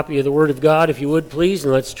Copy of the Word of God, if you would please,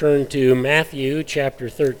 and let's turn to Matthew chapter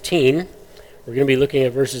 13. We're going to be looking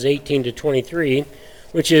at verses 18 to 23,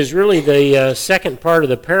 which is really the second part of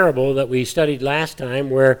the parable that we studied last time,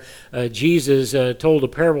 where Jesus told a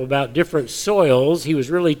parable about different soils. He was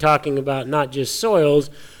really talking about not just soils,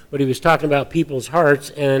 but he was talking about people's hearts,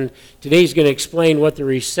 and today he's going to explain what the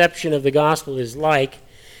reception of the gospel is like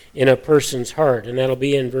in a person's heart, and that'll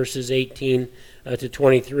be in verses 18 to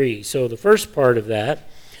 23. So the first part of that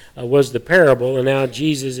was the parable, and now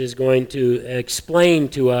Jesus is going to explain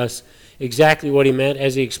to us exactly what he meant,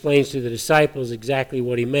 as he explains to the disciples exactly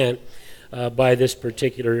what he meant by this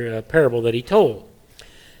particular parable that he told.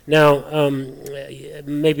 Now,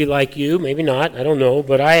 maybe like you, maybe not, I don't know,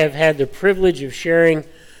 but I have had the privilege of sharing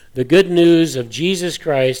the good news of Jesus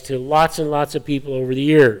Christ to lots and lots of people over the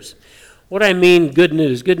years. What I mean, good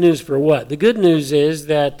news for what? The good news is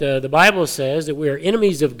that the Bible says that we are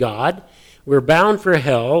enemies of God. We're bound for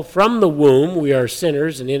hell. From the womb, we are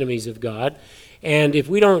sinners and enemies of God. And if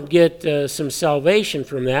we don't get some salvation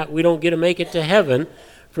from that, we don't get to make it to heaven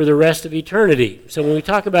for the rest of eternity. So when we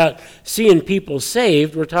talk about seeing people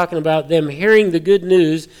saved, we're talking about them hearing the good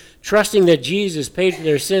news, trusting that Jesus paid for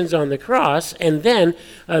their sins on the cross, and then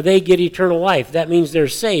they get eternal life. That means they're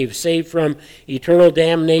saved from eternal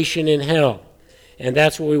damnation in hell. And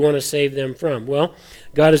that's what we want to save them from. Well,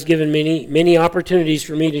 God has given many opportunities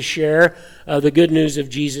for me to share the good news of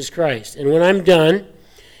Jesus Christ. And when I'm done,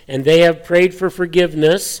 and they have prayed for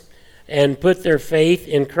forgiveness and put their faith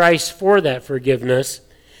in Christ for that forgiveness,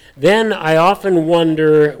 then I often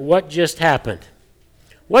wonder what just happened.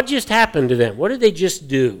 What just happened to them? What did they just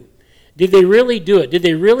do? Did they really do it? Did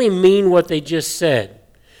they really mean what they just said?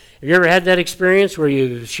 Have you ever had that experience where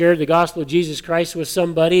you shared the gospel of Jesus Christ with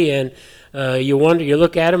somebody and you wonder, you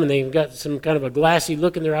look at them and they've got some kind of a glassy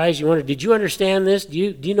look in their eyes. You wonder, did you understand this? Do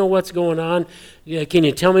you know what's going on? Can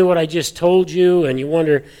you tell me what I just told you? And you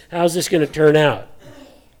wonder, how's this going to turn out?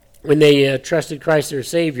 When they trusted Christ their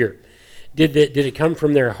Savior, did it come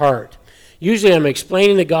from their heart? Usually I'm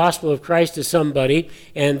explaining the gospel of Christ to somebody,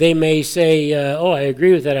 and they may say, oh, I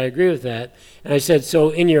agree with that. And I said, so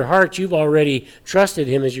in your heart, you've already trusted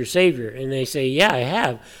him as your Savior. And they say, yeah, I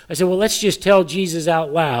have. I said, well, let's just tell Jesus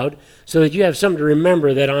out loud so that you have something to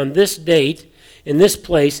remember that on this date, in this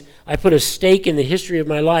place, I put a stake in the history of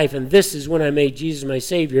my life, and this is when I made Jesus my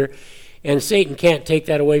Savior, and Satan can't take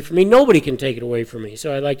that away from me. Nobody can take it away from me,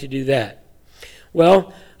 so I'd like to do that.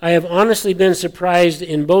 Well, I have honestly been surprised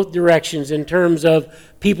in both directions in terms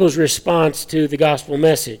of people's response to the gospel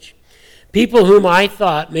message. People whom I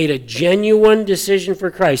thought made a genuine decision for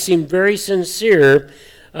Christ, seemed very sincere,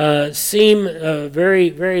 seem very,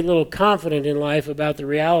 very little confident in life about the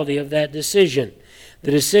reality of that decision.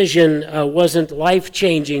 The decision wasn't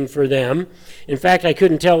life-changing for them. In fact, I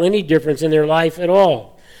couldn't tell any difference in their life at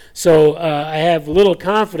all. So I have little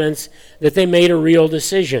confidence that they made a real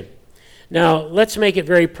decision. Now, let's make it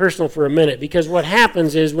very personal for a minute, because what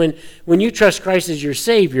happens is when you trust Christ as your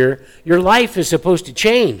Savior, your life is supposed to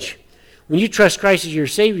change. When you trust Christ as your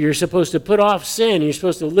Savior, you're supposed to put off sin. You're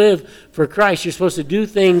supposed to live for Christ. You're supposed to do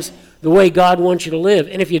things the way God wants you to live.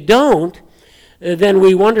 And if you don't, then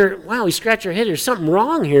we wonder, wow, we scratch our head, there's something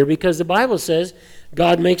wrong here, because the Bible says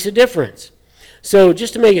God makes a difference. So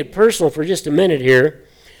just to make it personal for just a minute here,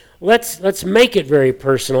 let's make it very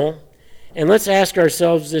personal. And let's ask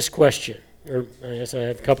ourselves this question, or I guess I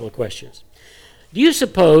have a couple of questions. Do you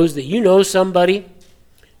suppose that you know somebody?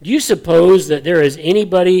 Do you suppose that there is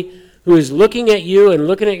anybody who is looking at you and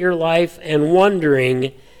looking at your life and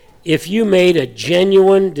wondering if you made a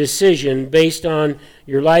genuine decision based on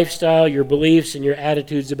your lifestyle, your beliefs, and your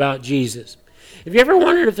attitudes about Jesus? Have you ever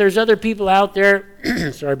wondered if there's other people out there,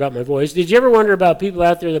 sorry about my voice, did you ever wonder about people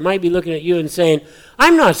out there that might be looking at you and saying,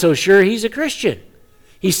 I'm not so sure he's a Christian?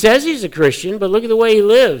 He says he's a Christian, but look at the way he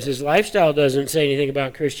lives. His lifestyle doesn't say anything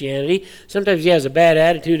about Christianity. Sometimes he has a bad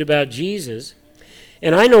attitude about Jesus.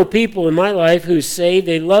 And I know people in my life who say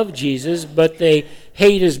they love Jesus, but they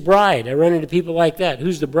hate his bride. I run into people like that.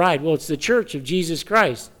 Who's the bride? Well, it's the church of Jesus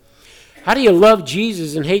Christ. How do you love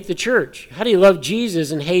Jesus and hate the church? How do you love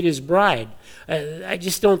Jesus and hate his bride? I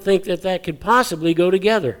just don't think that could possibly go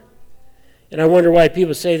together. And I wonder why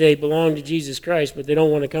people say they belong to Jesus Christ, but they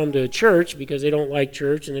don't want to come to a church because they don't like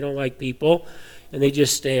church and they don't like people, and they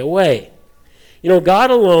just stay away. You know,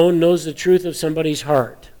 God alone knows the truth of somebody's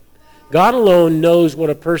heart. God alone knows what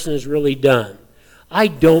a person has really done. I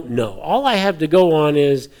don't know. All I have to go on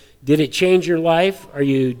is, did it change your life? Are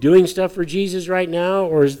you doing stuff for Jesus right now?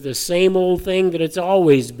 Or is it the same old thing that it's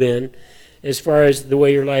always been as far as the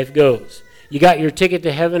way your life goes? You got your ticket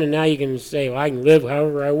to heaven, and now you can say, well, I can live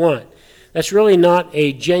however I want. that's really not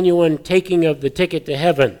a genuine taking of the ticket to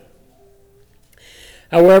heaven.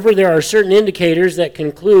 However, there are certain indicators that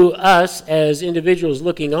can clue us as individuals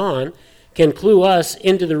looking on, can clue us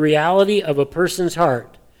into the reality of a person's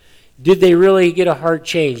heart. Did they really get a heart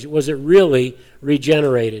change? Was it really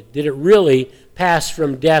regenerated? Did it really pass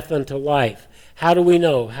from death unto life? How do we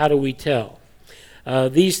know? How do we tell?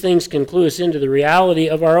 These things can clue us into the reality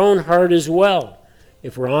of our own heart as well,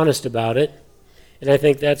 if we're honest about it. And I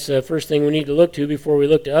think that's the first thing we need to look to before we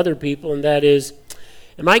look to other people, and that is,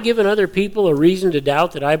 am I giving other people a reason to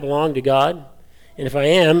doubt that I belong to God? And if I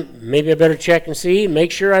am, maybe I better check and see,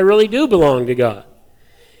 make sure I really do belong to God.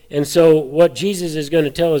 And so what Jesus is going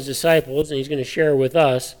to tell his disciples, and he's going to share with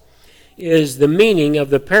us, is the meaning of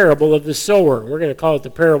the parable of the sower. We're going to call it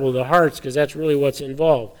the parable of the hearts because that's really what's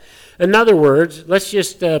involved. In other words, let's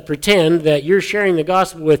just pretend that you're sharing the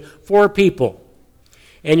gospel with 4 people,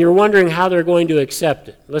 and you're wondering how they're going to accept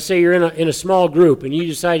it. Let's say you're in a small group, and you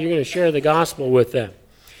decide you're going to share the gospel with them.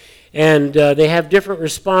 And they have different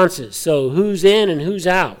responses. So who's in and who's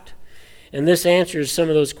out? And this answers some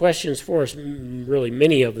of those questions for us, really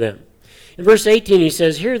many of them. In verse 18 he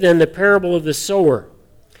says, "Hear then the parable of the sower.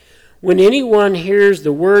 When anyone hears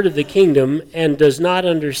the word of the kingdom and does not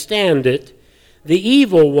understand it, the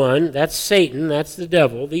evil one," that's Satan, that's the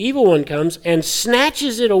devil, "the evil one comes and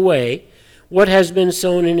snatches it away what has been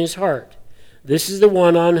sown in his heart. This is the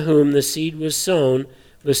one on whom the seed was sown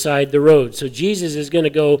beside the road." So Jesus is going to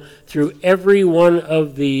go through every one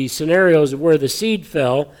of the scenarios of where the seed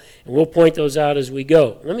fell, and we'll point those out as we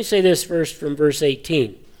go. Let me say this first from verse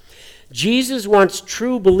 18. Jesus wants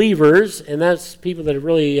true believers, and that's people that have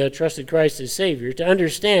really trusted Christ as Savior, to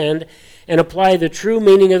understand and apply the true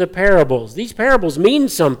meaning of the parables. These parables mean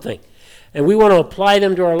something, and we want to apply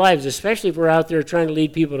them to our lives, especially if we're out there trying to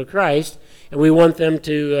lead people to Christ, and we want them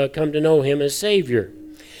to come to know him as Savior.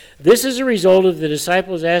 This is a result of the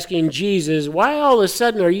disciples asking Jesus, "Why all of a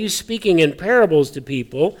sudden are you speaking in parables to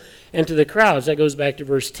people and to the crowds?" That goes back to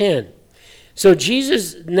verse 10. So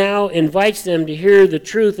Jesus now invites them to hear the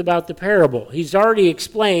truth about the parable. He's already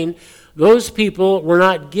explained those people were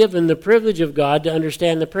not given the privilege of God to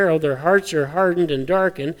understand the parable. Their hearts are hardened and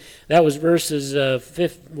darkened. That was verses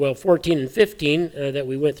 14 and 15 that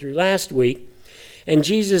we went through last week. And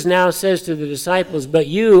Jesus now says to the disciples, "But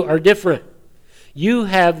you are different. You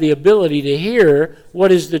have the ability to hear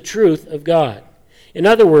what is the truth of God." In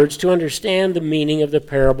other words, to understand the meaning of the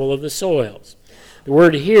parable of the soils. The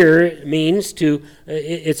word "hear" means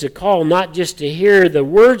it's a call not just to hear the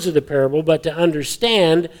words of the parable, but to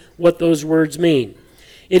understand what those words mean.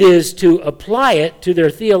 It is to apply it to their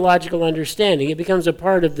theological understanding. It becomes a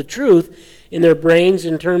part of the truth in their brains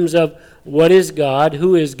in terms of what is God,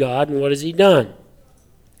 who is God, and what has he done.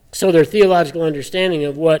 So their theological understanding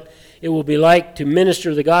of what it will be like to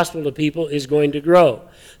minister the gospel to people is going to grow.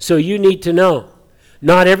 So you need to know,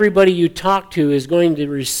 not everybody you talk to is going to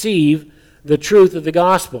receive the truth of the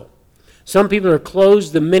gospel. Some people are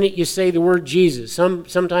closed the minute you say the word Jesus.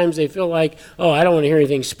 Sometimes they feel like, "Oh, I don't want to hear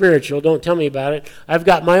anything spiritual. Don't tell me about it. I've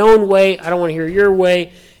got my own way. I don't want to hear your way."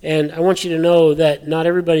 And I want you to know that not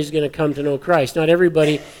everybody's going to come to know Christ. Not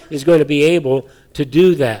everybody is going to be able to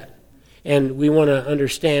do that. And we want to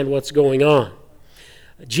understand what's going on.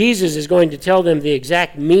 Jesus is going to tell them the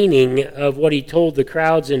exact meaning of what he told the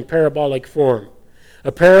crowds in parabolic form.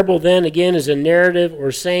 A parable, then, again, is a narrative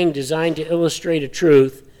or saying designed to illustrate a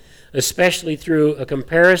truth, especially through a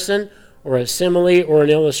comparison or a simile or an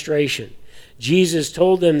illustration. Jesus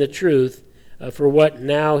told them the truth for what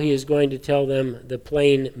now he is going to tell them the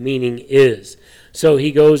plain meaning is. So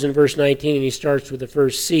he goes in verse 19 and he starts with the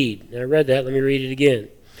first seed. Now, I read that. Let me read it again.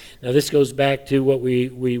 Now, this goes back to what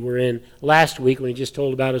we were in last week when he just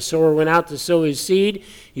told about a sower went out to sow his seed.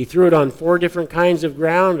 He threw it on 4 different kinds of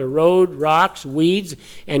ground: a road, rocks, weeds,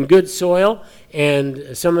 and good soil.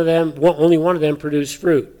 And some of them, only one of them produced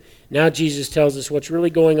fruit. Now Jesus tells us what's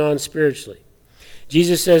really going on spiritually.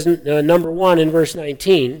 Jesus says, number 1 in verse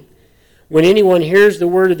 19, "When anyone hears the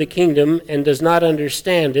word of the kingdom and does not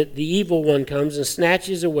understand it, the evil one comes and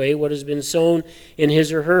snatches away what has been sown in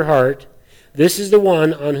his or her heart. This is the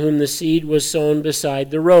one on whom the seed was sown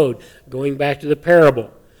beside the road," going back to the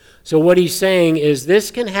parable. So what he's saying is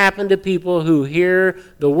this can happen to people who hear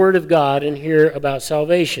the word of God and hear about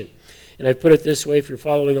salvation. And I've put it this way if you're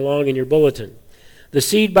following along in your bulletin. The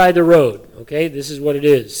seed by the road, okay, this is what it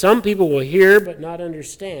is. Some people will hear but not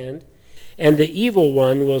understand, and the evil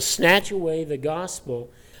one will snatch away the gospel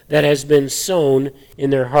that has been sown in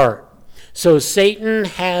their heart. So Satan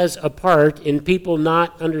has a part in people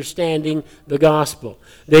not understanding the gospel.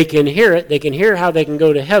 They can hear it. They can hear how they can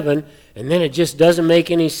go to heaven, and then it just doesn't make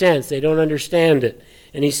any sense. They don't understand it.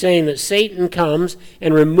 And he's saying that Satan comes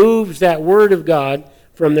and removes that word of God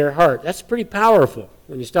from their heart. That's pretty powerful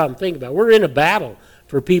when you stop and think about it. We're in a battle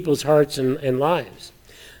for people's hearts and lives.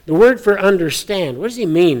 The word for understand, what does he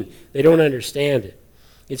mean they don't understand it?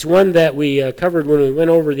 It's one that we covered when we went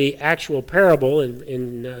over the actual parable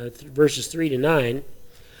in verses 3 to 9.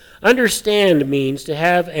 Understand means to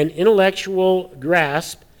have an intellectual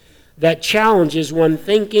grasp that challenges one's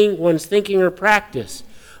thinking or practice.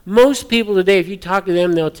 Most people today, if you talk to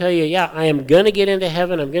them, they'll tell you, yeah, I am going to get into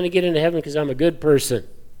heaven. I'm going to get into heaven because I'm a good person.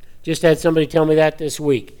 Just had somebody tell me that this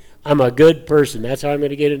week. I'm a good person. That's how I'm going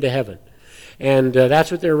to get into heaven. And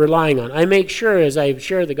that's what they're relying on. I make sure as I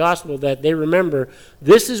share the gospel that they remember,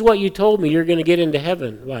 this is what you told me you're going to get into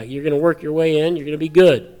heaven. Like, you're going to work your way in. You're going to be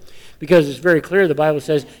good. Because it's very clear, the Bible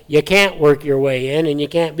says you can't work your way in and you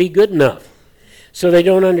can't be good enough. So they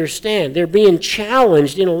don't understand. They're being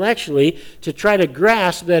challenged intellectually to try to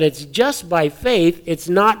grasp that it's just by faith, it's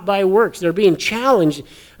not by works. They're being challenged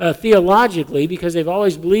theologically because they've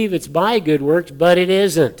always believed it's by good works, but it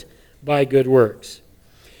isn't by good works.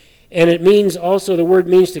 And it means also, the word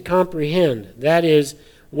means to comprehend. That is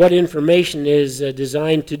what information is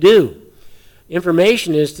designed to do.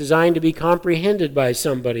 Information is designed to be comprehended by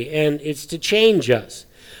somebody, and it's to change us.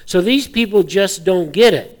 So these people just don't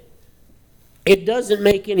get it. It doesn't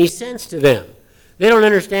make any sense to them. They don't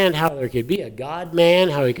understand how there could be a God-man,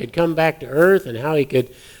 how he could come back to earth, and how he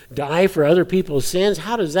could die for other people's sins.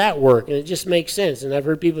 How does that work? And it just makes sense. And I've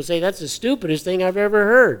heard people say, that's the stupidest thing I've ever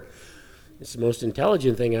heard. It's the most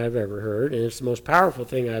intelligent thing I've ever heard, and it's the most powerful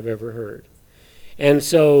thing I've ever heard. And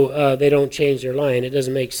so they don't change their line. It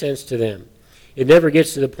doesn't make sense to them. It never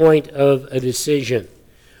gets to the point of a decision,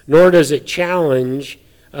 nor does it challenge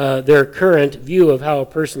their current view of how a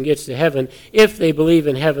person gets to heaven, if they believe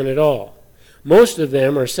in heaven at all. Most of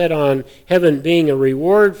them are set on heaven being a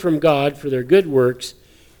reward from God for their good works,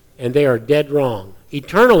 and they are dead wrong,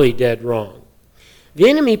 eternally dead wrong. The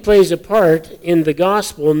enemy plays a part in the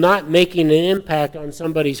gospel not making an impact on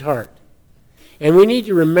somebody's heart. And we need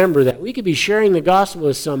to remember that. We could be sharing the gospel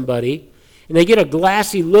with somebody, and they get a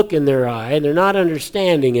glassy look in their eye, and they're not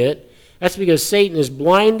understanding it. That's because Satan is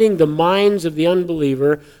blinding the minds of the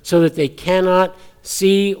unbeliever so that they cannot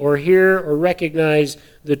see or hear or recognize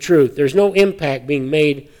the truth. There's no impact being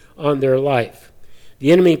made on their life.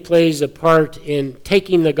 The enemy plays a part in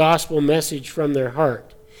taking the gospel message from their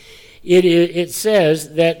heart. It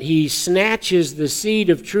says that he snatches the seed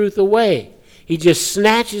of truth away. He just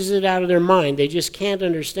snatches it out of their mind. They just can't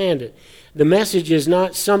understand it. The message is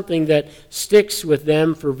not something that sticks with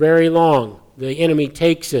them for very long. The enemy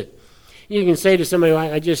takes it. You can say to somebody,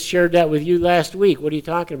 I just shared that with you last week. What are you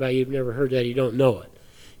talking about? You've never heard that. You don't know it.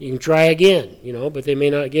 You can try again, but they may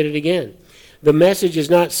not get it again. The message is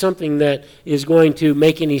not something that is going to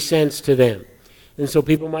make any sense to them. And so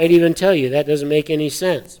people might even tell you that doesn't make any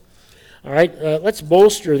sense. All right, let's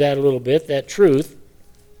bolster that a little bit, that truth.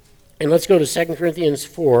 And let's go to 2 Corinthians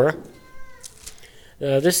 4.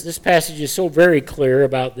 This passage is so very clear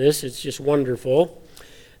about this. It's just wonderful.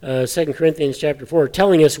 2 Corinthians chapter 4,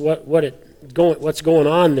 telling us what's going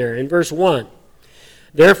on there. In verse 1,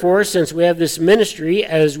 therefore, since we have this ministry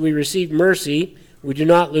as we receive mercy, we do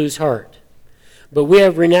not lose heart. But we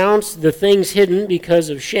have renounced the things hidden because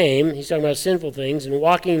of shame. He's talking about sinful things, and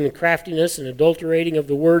walking in the craftiness and adulterating of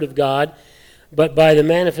the word of God, but by the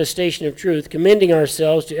manifestation of truth, commending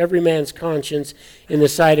ourselves to every man's conscience in the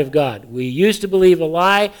sight of God. We used to believe a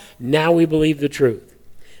lie, now we believe the truth.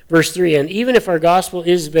 Verse 3, and even if our gospel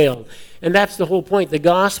is veiled, and that's the whole point, the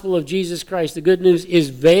gospel of Jesus Christ, the good news, is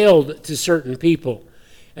veiled to certain people.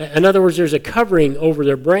 In other words, there's a covering over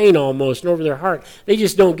their brain almost and over their heart. They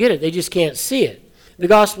just don't get it. They just can't see it. The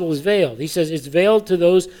gospel is veiled. He says it's veiled to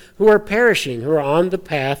those who are perishing, who are on the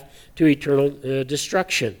path to eternal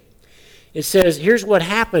destruction. It says, here's what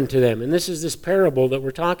happened to them, and this is this parable that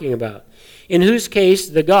we're talking about. In whose case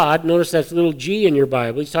the God, notice that's little g in your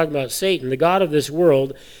Bible, he's talking about Satan, the God of this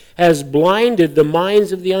world, has blinded the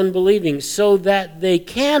minds of the unbelieving so that they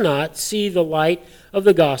cannot see the light of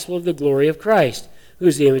the gospel of the glory of Christ, who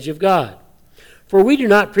is the image of God. For we do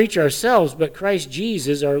not preach ourselves, but Christ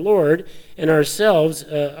Jesus our Lord, and ourselves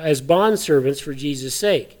as bondservants for Jesus'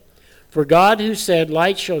 sake. For God, who said,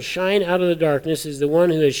 light shall shine out of the darkness, is the one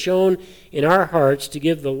who has shown in our hearts to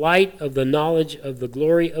give the light of the knowledge of the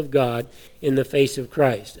glory of God in the face of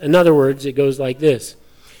Christ. In other words, it goes like this.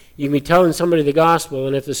 You can be telling somebody the gospel,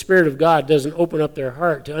 and if the Spirit of God doesn't open up their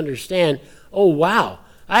heart to understand, oh, wow,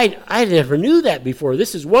 I never knew that before.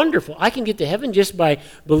 This is wonderful. I can get to heaven just by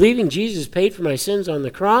believing Jesus paid for my sins on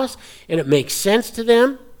the cross, and it makes sense to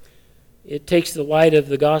them. it takes the light of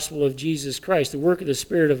the gospel of Jesus Christ, the work of the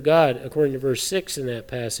Spirit of God, according to verse 6 in that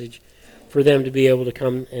passage, for them to be able to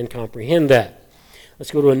come and comprehend that.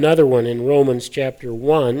 Let's go to another one in Romans chapter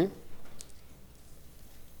 1.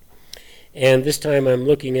 And this time I'm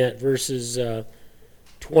looking at verses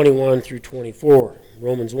 21 through 24.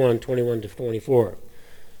 Romans 1, 21 to 24.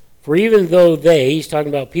 For even though they, he's talking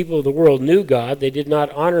about people of the world, knew God, they did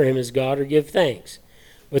not honor him as God or give thanks.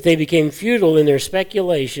 But they became futile in their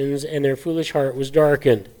speculations, and their foolish heart was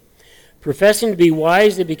darkened. Professing to be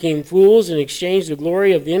wise, they became fools and exchanged the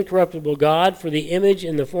glory of the incorruptible God for the image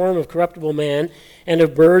in the form of corruptible man, and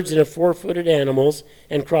of birds, and of four-footed animals,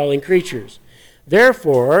 and crawling creatures.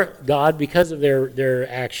 Therefore, God, because of their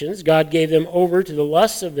actions, God gave them over to the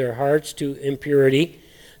lusts of their hearts to impurity,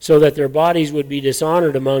 so that their bodies would be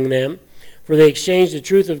dishonored among them. For they exchanged the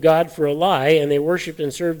truth of God for a lie, and they worshipped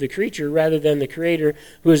and served the creature rather than the Creator,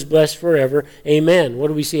 who is blessed forever. Amen. What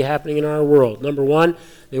do we see happening in our world? Number one,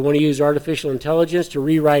 they want to use artificial intelligence to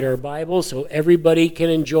rewrite our Bible so everybody can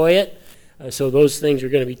enjoy it. So those things are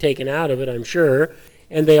going to be taken out of it, I'm sure.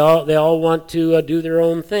 And they all want to do their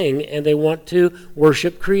own thing, and they want to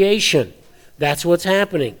worship creation. That's what's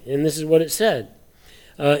happening, and this is what it said.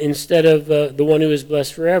 Instead of the one who is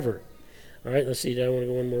blessed forever. All right, let's see. Do I want to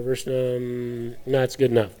go one more verse? No, it's good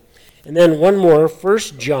enough. And then one more, 1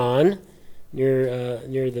 John,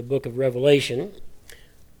 near the book of Revelation.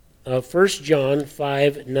 1 John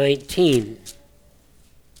 5:19.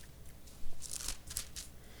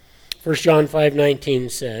 1 John 5:19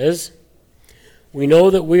 says, "We know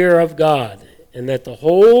that we are of God, and that the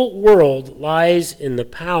whole world lies in the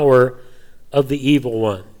power of the evil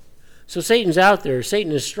one." So Satan's out there.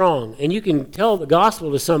 Satan is strong. And you can tell the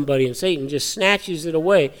gospel to somebody, and Satan just snatches it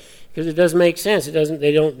away because it doesn't make sense.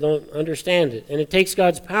 They don't understand it. And it takes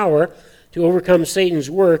God's power to overcome Satan's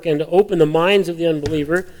work and to open the minds of the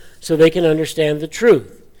unbeliever so they can understand the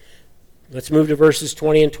truth. Let's move to verses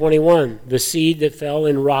 20 and 21. The seed that fell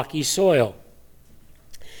in rocky soil.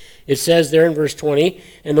 It says there in verse 20,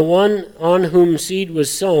 "And the one on whom seed was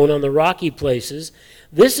sown on the rocky places,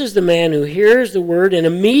 this is the man who hears the word and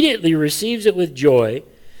immediately receives it with joy,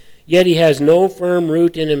 yet he has no firm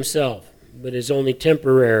root in himself, but is only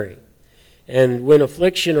temporary. And when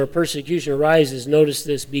affliction or persecution arises, notice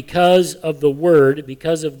this, because of the word,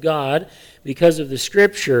 because of God, because of the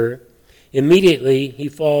scripture, immediately he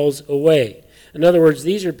falls away." In other words,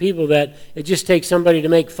 these are people that it just takes somebody to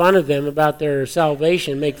make fun of them about their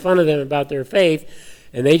salvation, make fun of them about their faith,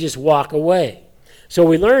 and they just walk away. So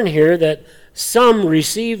we learn here that some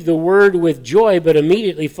receive the word with joy, but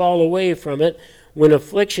immediately fall away from it when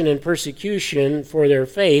affliction and persecution for their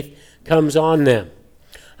faith comes on them.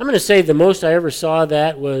 I'm going to say the most I ever saw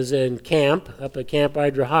that was in camp, up at Camp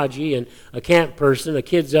Idrahaji, and a camp person, a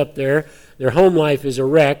kid's up there. Their home life is a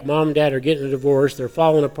wreck. Mom and dad are getting a divorce. They're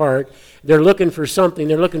falling apart. They're looking for something.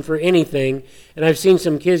 They're looking for anything. And I've seen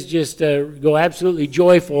some kids just go absolutely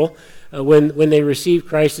joyful when they receive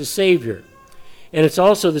Christ as Savior. And it's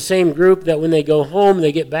also the same group that when they go home,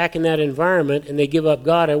 they get back in that environment and they give up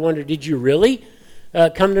God. I wonder, did you really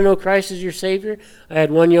come to know Christ as your Savior? I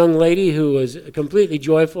had one young lady who was completely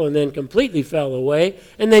joyful and then completely fell away,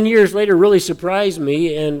 and then years later really surprised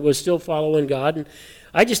me and was still following God. And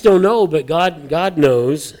I just don't know, but God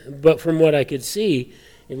knows. But from what I could see,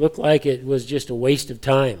 it looked like it was just a waste of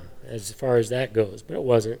time as far as that goes, but it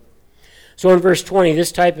wasn't. So in verse 20,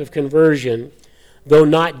 this type of conversion, though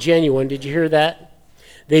not genuine, did you hear that?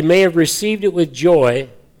 They may have received it with joy,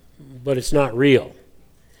 but it's not real.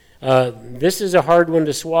 This is a hard one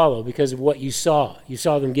to swallow because of what you saw. You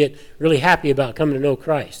saw them get really happy about coming to know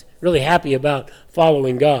Christ, really happy about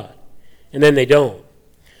following God, and then they don't.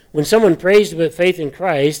 When someone prays about faith in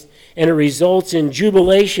Christ and it results in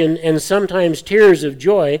jubilation and sometimes tears of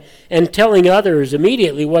joy and telling others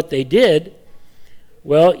immediately what they did,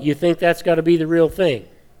 well, you think that's got to be the real thing.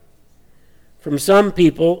 From some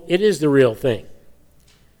people, it is the real thing.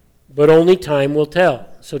 But only time will tell.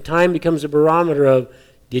 So time becomes a barometer of,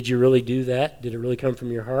 did you really do that? Did it really come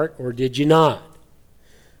from your heart, or did you not?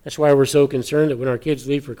 That's why we're so concerned that when our kids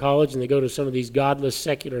leave for college and they go to some of these godless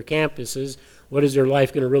secular campuses, what is their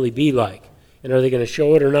life going to really be like? And are they going to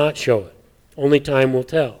show it or not show it? Only time will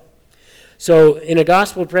tell. So in a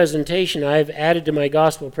gospel presentation, I've added to my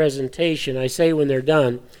gospel presentation, I say when they're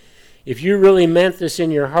done, if you really meant this in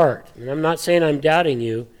your heart, and I'm not saying I'm doubting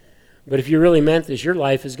you, but if you really meant this, your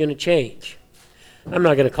life is going to change. I'm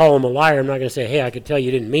not going to call them a liar. I'm not going to say, hey, I could tell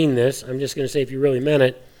you didn't mean this. I'm just going to say if you really meant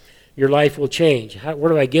it, your life will change.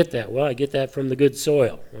 Where do I get that? Well, I get that from the good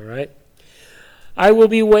soil, all right? I will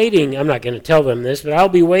be waiting. I'm not going to tell them this, but I'll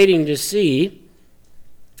be waiting to see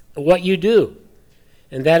what you do.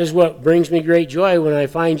 And that is what brings me great joy when I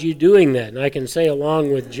find you doing that. And I can say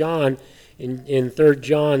along with John in 3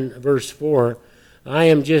 John verse 4, I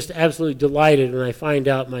am just absolutely delighted when I find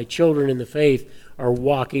out my children in the faith are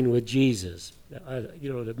walking with Jesus.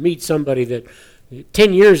 To meet somebody that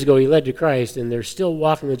 10 years ago he led to Christ and they're still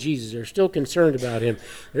walking with Jesus. They're still concerned about him.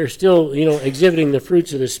 They're still, exhibiting the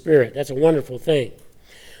fruits of the Spirit. That's a wonderful thing.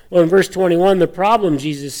 Well, in verse 21, the problem,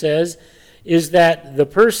 Jesus says, is that the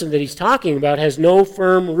person that he's talking about has no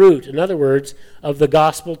firm root. In other words, of the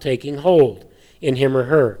gospel taking hold in him or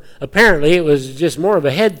her. Apparently, it was just more of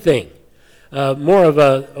a head thing. More of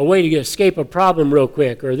a way to escape a problem real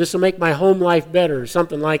quick, or this will make my home life better, or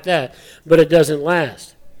something like that, but it doesn't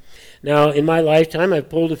last. Now, in my lifetime, I've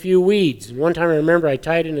pulled a few weeds. And one time I remember I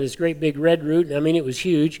tied into this great big red root, and it was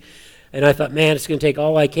huge, and I thought, man, it's going to take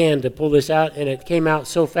all I can to pull this out, and it came out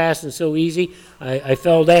so fast and so easy, I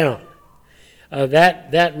fell down.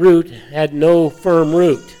 That root had no firm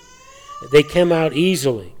root. They came out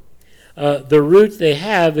easily. The root they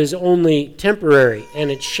have is only temporary,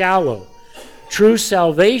 and it's shallow. True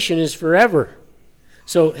salvation is forever.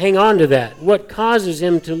 So hang on to that. What causes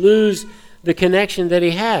him to lose the connection that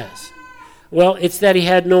he has? Well, it's that he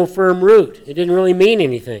had no firm root. It didn't really mean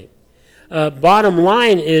anything. Bottom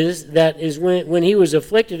line is when he was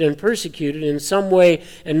afflicted and persecuted in some way,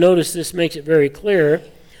 and notice this makes it very clear,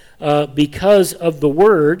 because of the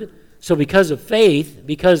word, so because of faith,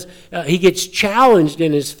 because he gets challenged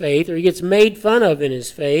in his faith, or he gets made fun of in his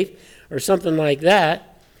faith, or something like that,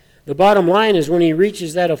 the bottom line is when he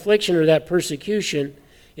reaches that affliction or that persecution,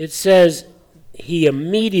 it says he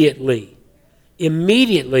immediately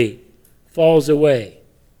falls away,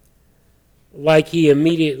 like he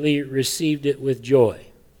immediately received it with joy.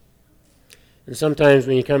 And sometimes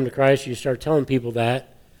when you come to Christ, you start telling people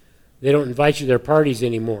that, they don't invite you to their parties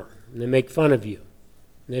anymore, and they make fun of you.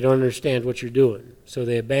 And they don't understand what you're doing, so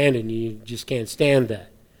they abandon you. You just can't stand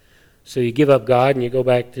that. So you give up God and you go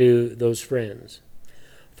back to those friends.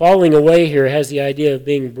 Falling away here has the idea of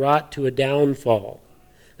being brought to a downfall.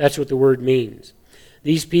 That's what the word means.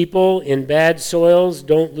 These people in bad soils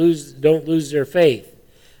don't lose their faith.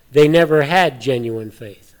 They never had genuine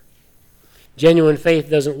faith. Genuine faith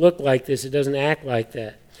doesn't look like this. It doesn't act like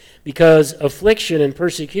that. Because affliction and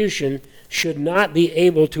persecution should not be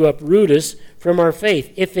able to uproot us from our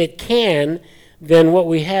faith. If it can, then what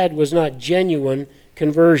we had was not genuine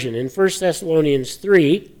conversion. In 1 Thessalonians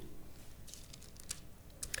 3,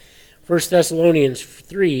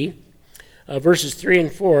 verses 3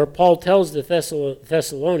 and 4, Paul tells the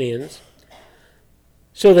Thessalonians,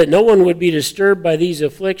 so that no one would be disturbed by these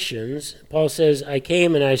afflictions. Paul says, I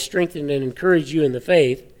came and I strengthened and encouraged you in the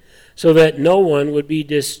faith, so that no one would be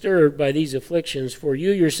disturbed by these afflictions. For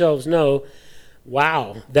you yourselves know,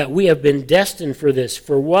 that we have been destined for this.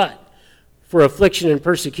 For what? For affliction and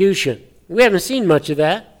persecution. We haven't seen much of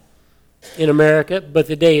that in America, but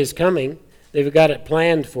the day is coming. They've got it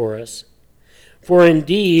planned for us. For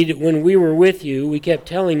indeed, when we were with you, we kept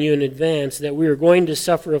telling you in advance that we were going to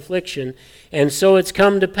suffer affliction, and so it's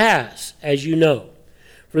come to pass, as you know.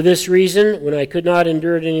 For this reason, when I could not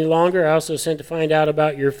endure it any longer, I also sent to find out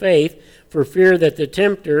about your faith, for fear that the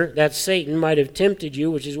tempter, that Satan, might have tempted you,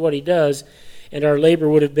 which is what he does, and our labor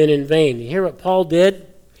would have been in vain. You hear what Paul did?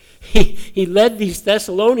 He led these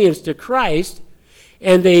Thessalonians to Christ,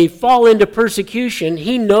 and they fall into persecution.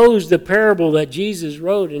 He knows the parable that Jesus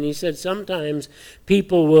wrote, and he said sometimes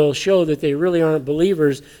people will show that they really aren't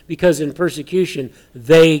believers because in persecution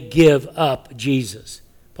they give up Jesus.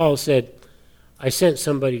 Paul said, I sent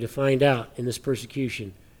somebody to find out in this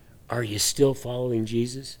persecution, are you still following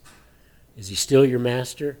Jesus? Is he still your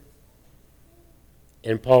master?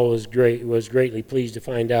 And Paul was greatly pleased to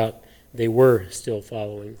find out they were still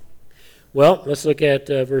following. Well, let's look at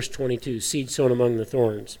verse 22, seed sown among the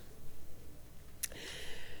thorns.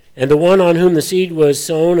 And the one on whom the seed was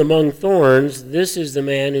sown among thorns, this is the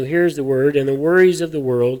man who hears the word, and the worries of the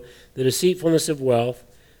world, the deceitfulness of wealth,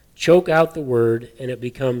 choke out the word, and it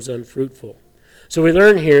becomes unfruitful. So we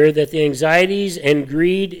learn here that the anxieties and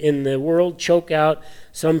greed in the world choke out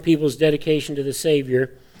some people's dedication to the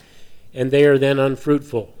Savior, and they are then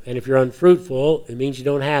unfruitful. And if you're unfruitful, it means you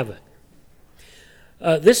don't have it.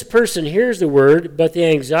 This person hears the word, but the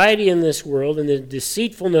anxiety in this world and the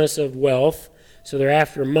deceitfulness of wealth, so they're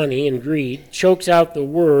after money and greed, chokes out the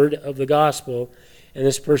word of the gospel, and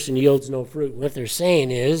this person yields no fruit. What they're saying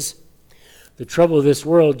is, the trouble of this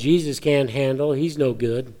world Jesus can't handle. He's no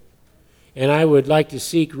good. And I would like to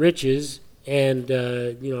seek riches, and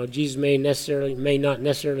Jesus may not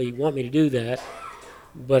necessarily want me to do that.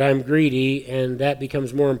 but I'm greedy, and that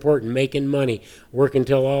becomes more important. Making money, working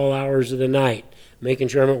till all hours of the night, making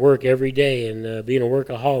sure I'm at work every day, and being a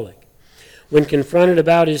workaholic. When confronted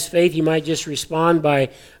about his faith, he might just respond by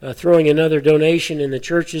throwing another donation in the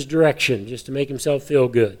church's direction just to make himself feel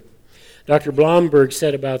good. Dr. Blomberg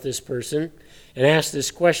said about this person and asked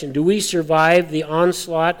this question: do we survive the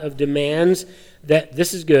onslaught of demands that,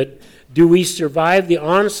 this is good, do we survive the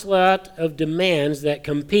onslaught of demands that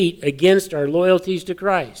compete against our loyalties to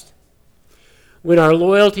Christ? When our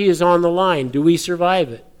loyalty is on the line, do we survive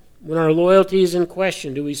it? When our loyalty is in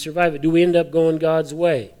question, do we survive it? Do we end up going God's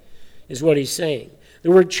way? Is what he's saying.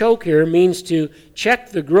 The word choke here means to check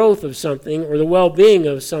the growth of something or the well-being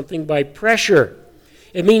of something by pressure.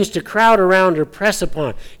 It means to crowd around or press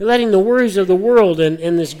upon. You're letting the worries of the world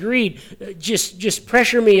and this greed just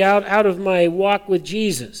pressure me out of my walk with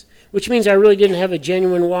Jesus, which means I really didn't have a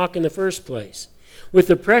genuine walk in the first place. With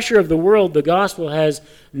the pressure of the world, the gospel has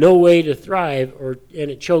no way to thrive,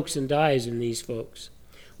 and it chokes and dies in these folks.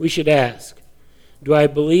 We should ask, do I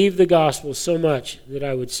believe the gospel so much that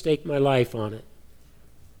I would stake my life on it?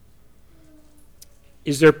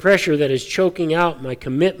 Is there pressure that is choking out my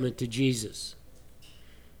commitment to Jesus?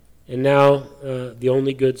 And now, the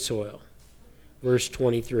only good soil. Verse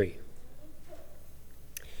 23.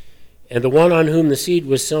 And the one on whom the seed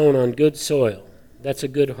was sown on good soil, that's a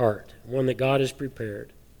good heart, one that God has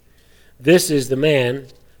prepared. This is the man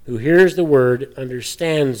who hears the word,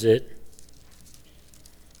 understands it,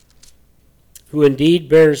 who indeed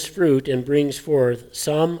bears fruit and brings forth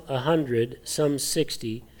some 100, some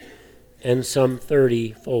 60, and some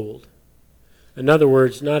 30-fold. In other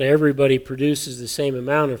words, not everybody produces the same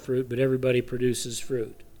amount of fruit, but everybody produces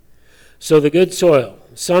fruit. So the good soil,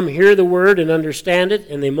 some hear the word and understand it,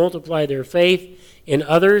 and they multiply their faith in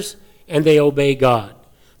others, and they obey God.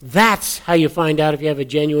 That's how you find out if you have a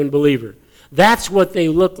genuine believer. That's what they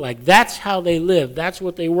look like. That's how they live. That's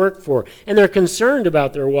what they work for. And they're concerned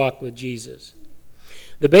about their walk with Jesus.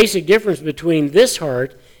 The basic difference between this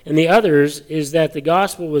heart and the others is that the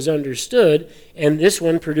gospel was understood, and this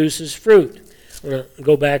one produces fruit. I'm going to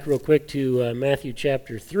go back real quick to Matthew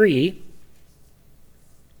chapter 3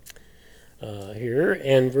 here,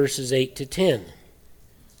 and verses 8 to 10.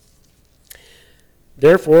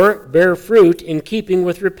 Therefore, bear fruit in keeping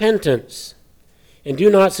with repentance. And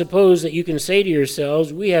do not suppose that you can say to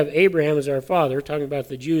yourselves, we have Abraham as our father, talking about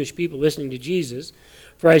the Jewish people listening to Jesus.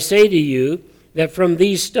 For I say to you that from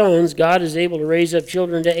these stones God is able to raise up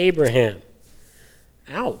children to Abraham.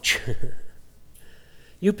 Ouch.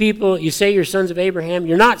 You people, you say you're sons of Abraham.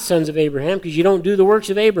 You're not sons of Abraham because you don't do the works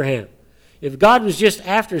of Abraham. If God was just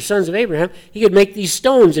after sons of Abraham, he could make these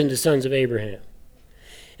stones into sons of Abraham.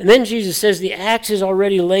 And then Jesus says the axe is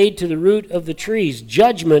already laid to the root of the trees.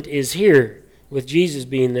 Judgment is here with Jesus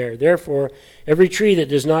being there. Therefore, every tree that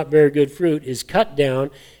does not bear good fruit is cut down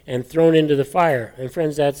and thrown into the fire. And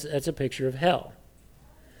friends, that's a picture of hell.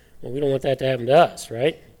 Well, we don't want that to happen to us,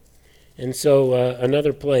 right? And so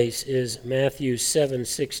another place is Matthew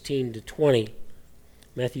 7:16 to 20.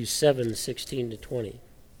 Matthew 7:16 to 20.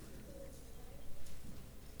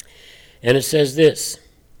 And it says this: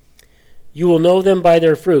 you will know them by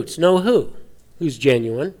their fruits. Know who? Who's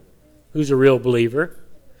genuine? Who's a real believer?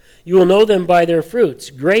 You will know them by their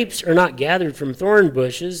fruits. Grapes are not gathered from thorn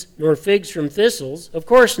bushes, nor figs from thistles. Of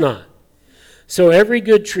course not. So every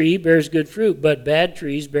good tree bears good fruit, but bad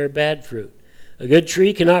trees bear bad fruit. A good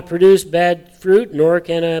tree cannot produce bad fruit, nor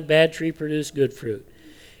can a bad tree produce good fruit.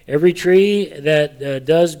 Every tree that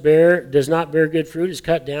does not bear good fruit is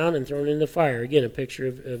cut down and thrown into the fire. Again, a picture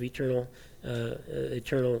of eternal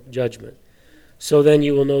judgment. So then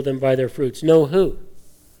you will know them by their fruits. Know who?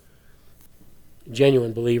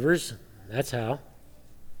 Genuine believers. That's how.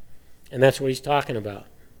 And that's what he's talking about.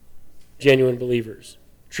 Genuine believers.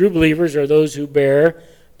 True believers are those who bear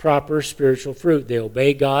proper spiritual fruit. They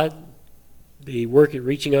obey God. They work at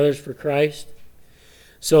reaching others for Christ.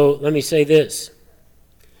 So let me say this.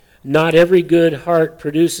 Not every good heart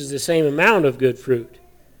produces the same amount of good fruit,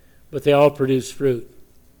 but they all produce fruit.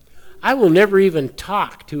 I will never even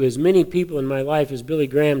talk to as many people in my life as Billy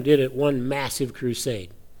Graham did at one massive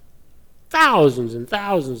crusade. Thousands and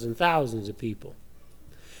thousands and thousands of people.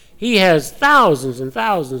 He has thousands and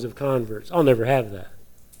thousands of converts. I'll never have that.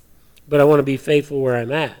 But I want to be faithful where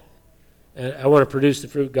I'm at. And I want to produce the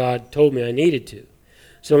fruit God told me I needed to.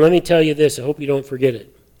 So let me tell you this. I hope you don't forget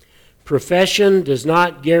it. Profession does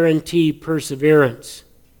not guarantee perseverance.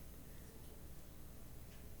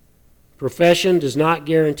 Profession does not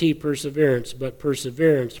guarantee perseverance, but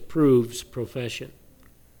perseverance proves profession.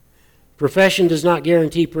 Profession does not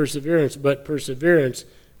guarantee perseverance, but perseverance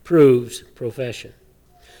proves profession.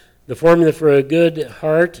 The formula for a good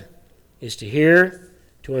heart is to hear,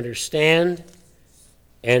 to understand,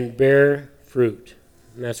 and bear fruit.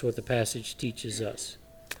 And that's what the passage teaches us.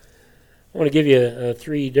 I want to give you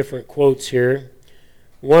 3 different quotes here.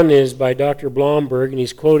 One is by Dr. Blomberg, and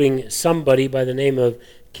he's quoting somebody by the name of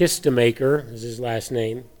Kistemaker, is his last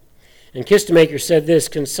name. And Kistemaker said this,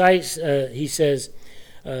 he says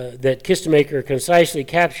that Kistemaker concisely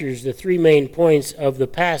captures the 3 main points of the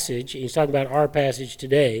passage. He's talking about our passage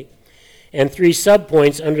today, and 3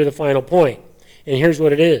 subpoints under the final point. And here's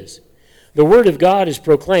what it is. The word of God is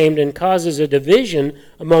proclaimed and causes a division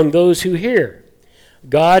among those who hear.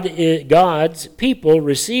 God's people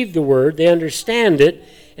receive the word, they understand it,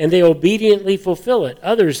 and they obediently fulfill it.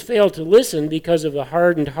 Others fail to listen because of a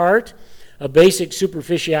hardened heart, a basic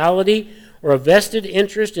superficiality, or a vested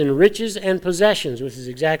interest in riches and possessions, which is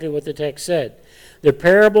exactly what the text said. The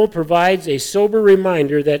parable provides a sober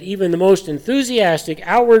reminder that even the most enthusiastic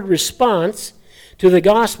outward response to the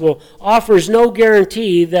gospel offers no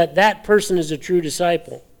guarantee that that person is a true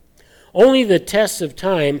disciple. Only the tests of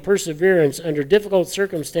time, perseverance under difficult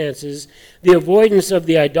circumstances, the avoidance of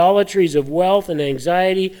the idolatries of wealth and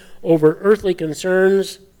anxiety over earthly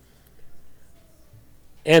concerns,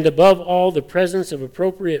 and above all, the presence of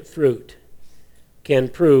appropriate fruit can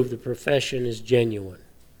prove the profession is genuine.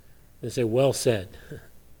 They say, well said.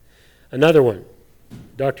 Another one,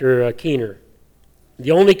 Dr. Keener.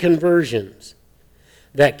 The only conversions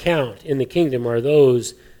that count in the kingdom are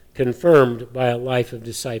those confirmed by a life of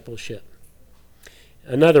discipleship.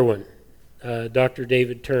 Another one, Dr.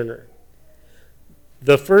 David Turner.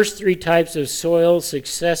 The first 3 types of soil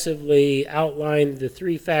successively outline the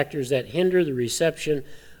 3 factors that hinder the reception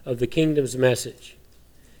of the kingdom's message.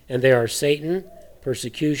 And they are Satan,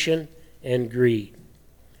 persecution, and greed.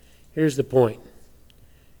 Here's the point.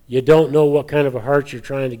 You don't know what kind of a heart you're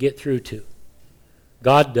trying to get through to.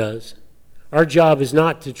 God does. Our job is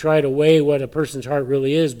not to try to weigh what a person's heart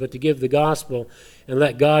really is, but to give the gospel and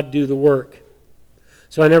let God do the work.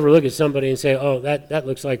 So I never look at somebody and say, oh, that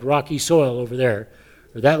looks like rocky soil over there,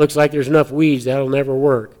 or that looks like there's enough weeds, that'll never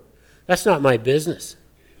work. That's not my business.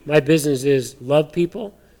 My business is love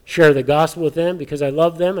people, share the gospel with them because I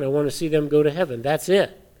love them and I want to see them go to heaven. That's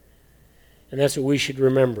it. And that's what we should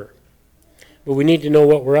remember. But we need to know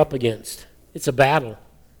what we're up against. It's a battle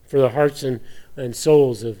for the hearts and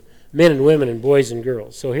souls of men and women and boys and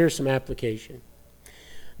girls. So here's some application.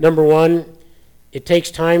 Number 1, it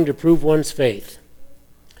takes time to prove one's faith.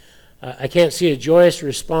 I can't see a joyous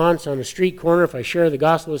response on a street corner if I share the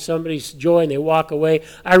gospel with somebody's joy and they walk away.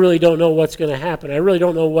 I really don't know what's going to happen. I really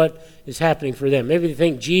don't know what is happening for them. Maybe they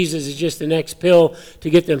think Jesus is just the next pill to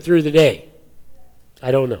get them through the day.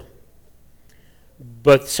 I don't know.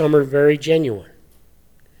 But some are very genuine.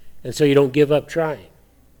 And so you don't give up trying.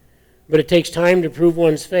 But it takes time to prove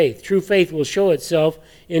one's faith. True faith will show itself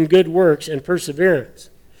in good works and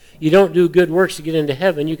perseverance. You don't do good works to get into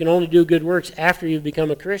heaven. You can only do good works after you've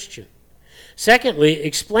become a Christian. Secondly,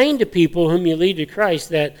 explain to people whom you lead to Christ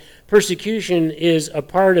that persecution is a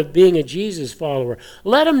part of being a Jesus follower.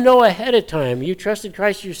 Let them know ahead of time. You trusted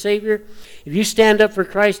Christ your Savior? If you stand up for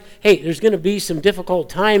Christ, hey, there's going to be some difficult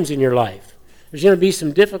times in your life. There's going to be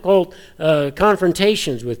some difficult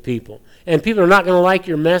confrontations with people. And people are not going to like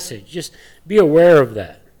your message. Just be aware of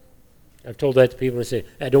that. I've told that to people and say,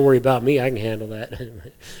 don't worry about me, I can handle that.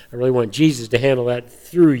 I really want Jesus to handle that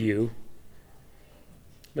through you.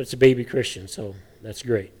 But it's a baby Christian, so that's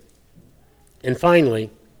great. And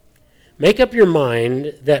finally, make up your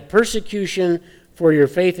mind that persecution for your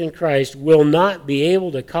faith in Christ will not be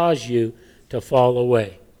able to cause you to fall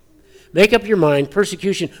away. Make up your mind,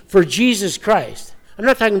 persecution for Jesus Christ. I'm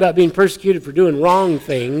not talking about being persecuted for doing wrong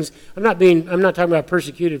things. I'm not talking about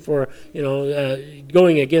persecuted for,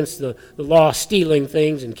 going against the law, stealing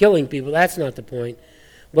things and killing people. That's not the point.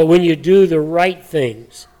 But when you do the right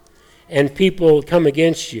things and people come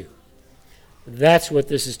against you, that's what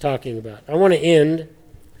this is talking about. I want to end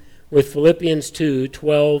with Philippians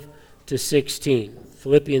 2:12 to 16.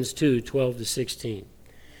 Philippians 2:12 to 16.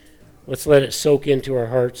 Let's let it soak into our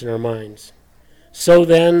hearts and our minds. So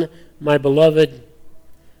then, my beloved,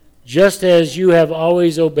 just as you have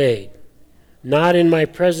always obeyed, not in my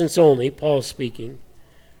presence only, Paul speaking,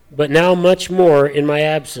 but now much more in my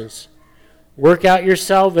absence, work out your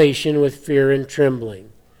salvation with fear and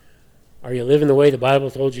trembling. Are you living the way the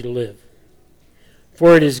Bible told you to live?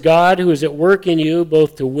 For it is God who is at work in you,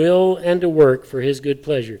 both to will and to work for his good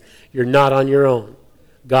pleasure. You're not on your own.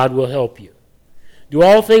 God will help you. Do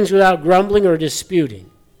all things without grumbling or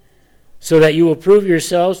disputing, so that you will prove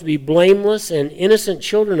yourselves to be blameless and innocent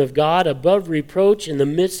children of God, above reproach in the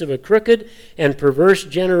midst of a crooked and perverse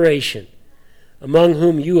generation, among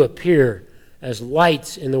whom you appear as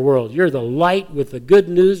lights in the world. You're the light with the good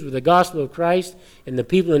news, with the gospel of Christ, and the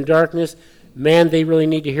people in darkness, man, they really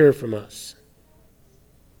need to hear from us.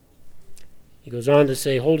 He goes on to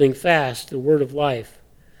say, holding fast the word of life,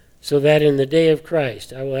 so that in the day of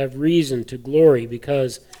Christ I will have reason to glory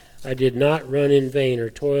because I did not run in vain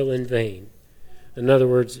or toil in vain. In other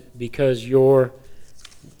words, because you're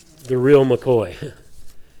the real McCoy.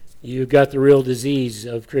 You've got the real disease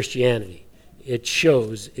of Christianity. It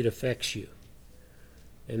shows, it affects you.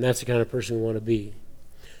 And that's the kind of person we want to be.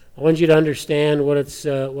 I want you to understand what's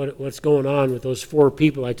going on with those 4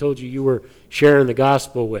 people I told you were sharing the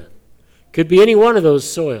gospel with. Could be any one of those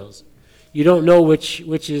soils. You don't know which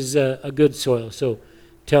is a good soil, so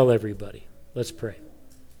tell everybody. Let's pray.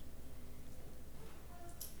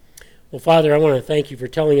 Well, Father, I want to thank you for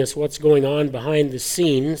telling us what's going on behind the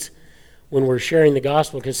scenes when we're sharing the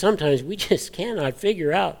gospel, because sometimes we just cannot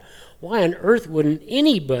figure out why on earth wouldn't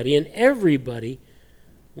anybody and everybody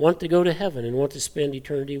want to go to heaven and want to spend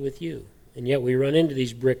eternity with you. And yet we run into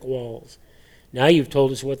these brick walls. Now you've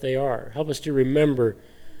told us what they are. Help us to remember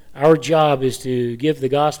our job is to give the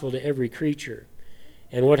gospel to every creature.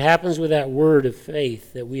 And what happens with that word of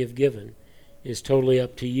faith that we have given is totally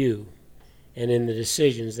up to you and in the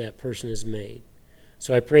decisions that person has made.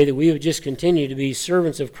 So I pray that we would just continue to be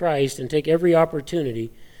servants of Christ and take every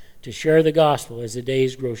opportunity to share the gospel as the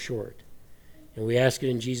days grow short. And we ask it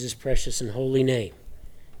in Jesus' precious and holy name.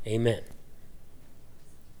 Amen.